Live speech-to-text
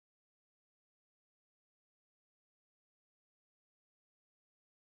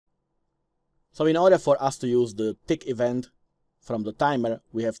So in order for us to use the tick event from the timer,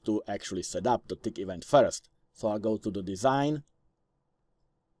 we have to actually set up the tick event first. So I'll go to the design,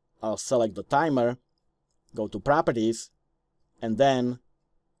 I'll select the timer, go to properties, and then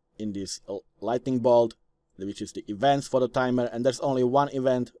in this lightning bolt, which is the events for the timer, and there's only one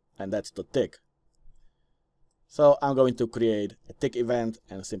event, and that's the tick. So I'm going to create a tick event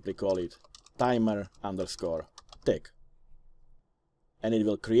and simply call it timer_tick. And it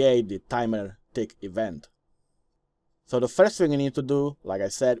will create the timer tick event. So the first thing we need to do, like I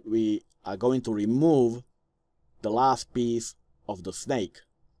said, we are going to remove the last piece of the snake.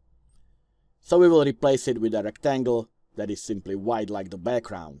 So we will replace it with a rectangle that is simply white like the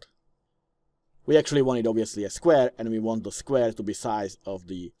background. We actually want it obviously a square, and we want the square to be size of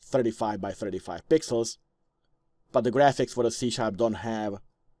the 35 by 35 pixels. But the graphics for the C# don't have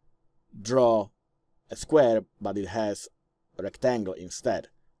draw a square, but it has a rectangle instead.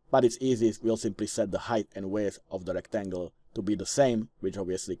 But it's easy, we'll simply set the height and width of the rectangle to be the same, which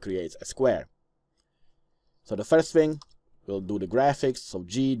obviously creates a square. So the first thing, we'll do the graphics, so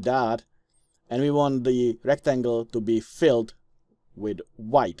G dot, and we want the rectangle to be filled with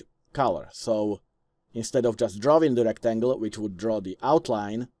white color. So instead of just drawing the rectangle, which would draw the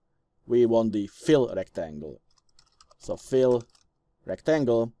outline, we want the fill rectangle. So fill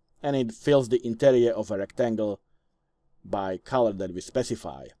rectangle, and it fills the interior of a rectangle by color that we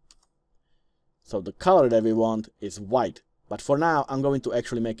specify. So the color that we want is white, but for now I'm going to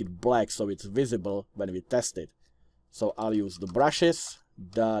actually make it black so it's visible when we test it. So I'll use the brushes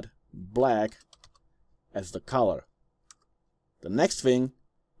dot black as the color. The next thing,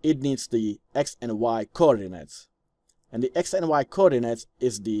 it needs the X and Y coordinates, and the X and Y coordinates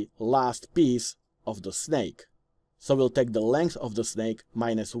is the last piece of the snake. So we'll take the length of the snake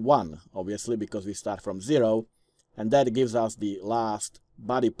 -1, obviously, because we start from 0, and that gives us the last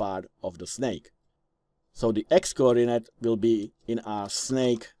body part of the snake. So the X coordinate will be in our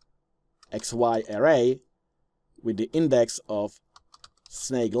snake XY array with the index of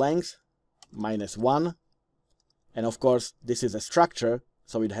snake length -1, and of course this is a structure,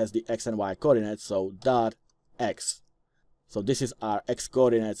 so it has the X and Y coordinates, so dot X. So this is our X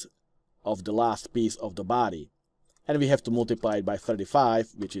coordinates of the last piece of the body. And we have to multiply it by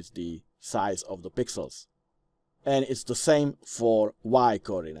 35, which is the size of the pixels. And it's the same for Y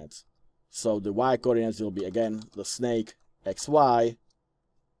coordinates. So the Y coordinates will be again the snake XY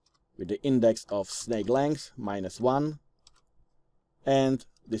with the index of snake length -1. And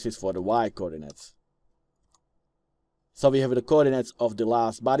this is for the Y coordinates. So we have the coordinates of the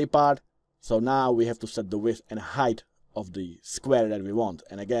last body part. So now we have to set the width and height of the square that we want.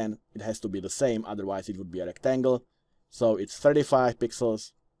 And again, it has to be the same, otherwise it would be a rectangle. So it's 35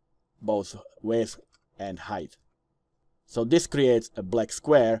 pixels, both width and height. So this creates a black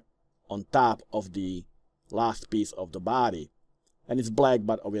square on top of the last piece of the body. And it's black,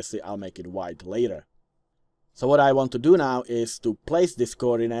 but obviously I'll make it white later. So what I want to do now is to place these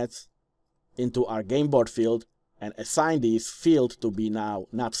coordinates into our game board field and assign this field to be now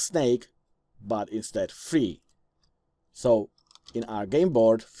not snake, but instead free. So in our game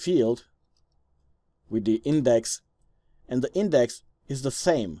board field with the index, and the index is the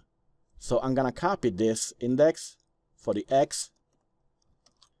same. So I'm gonna copy this index for the X.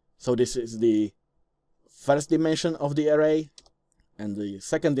 So this is the first dimension of the array, and the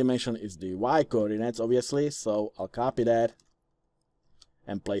second dimension is the Y coordinates, obviously. So I'll copy that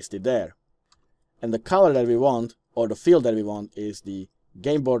and place it there. And the color that we want, or the field that we want, is the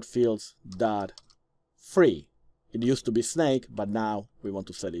game board fields dot free. It used to be snake, but now we want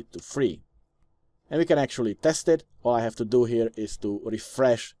to set it to free. And we can actually test it. All I have to do here is to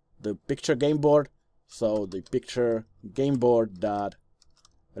refresh the picture game board. So the picture game board dot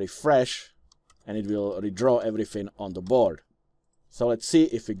refresh, and it will redraw everything on the board. So let's see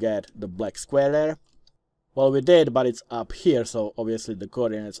if we get the black square there. Well, we did, but it's up here, so obviously the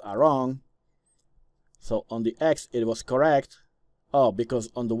coordinates are wrong. So on the X it was correct. Oh, because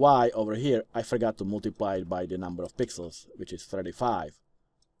on the Y over here I forgot to multiply it by the number of pixels, which is 35.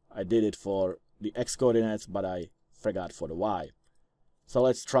 I did it for the X coordinates, but I forgot for the Y. So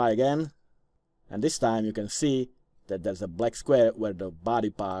let's try again. And this time you can see that there's a black square where the body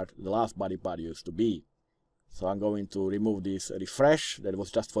part, the last body part, used to be. So I'm going to remove this refresh that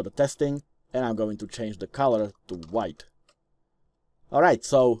was just for the testing, and I'm going to change the color to white. Alright,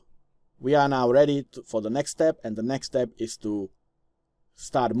 so we are now ready for the next step, and the next step is to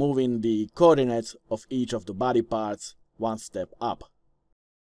start moving the coordinates of each of the body parts one step up.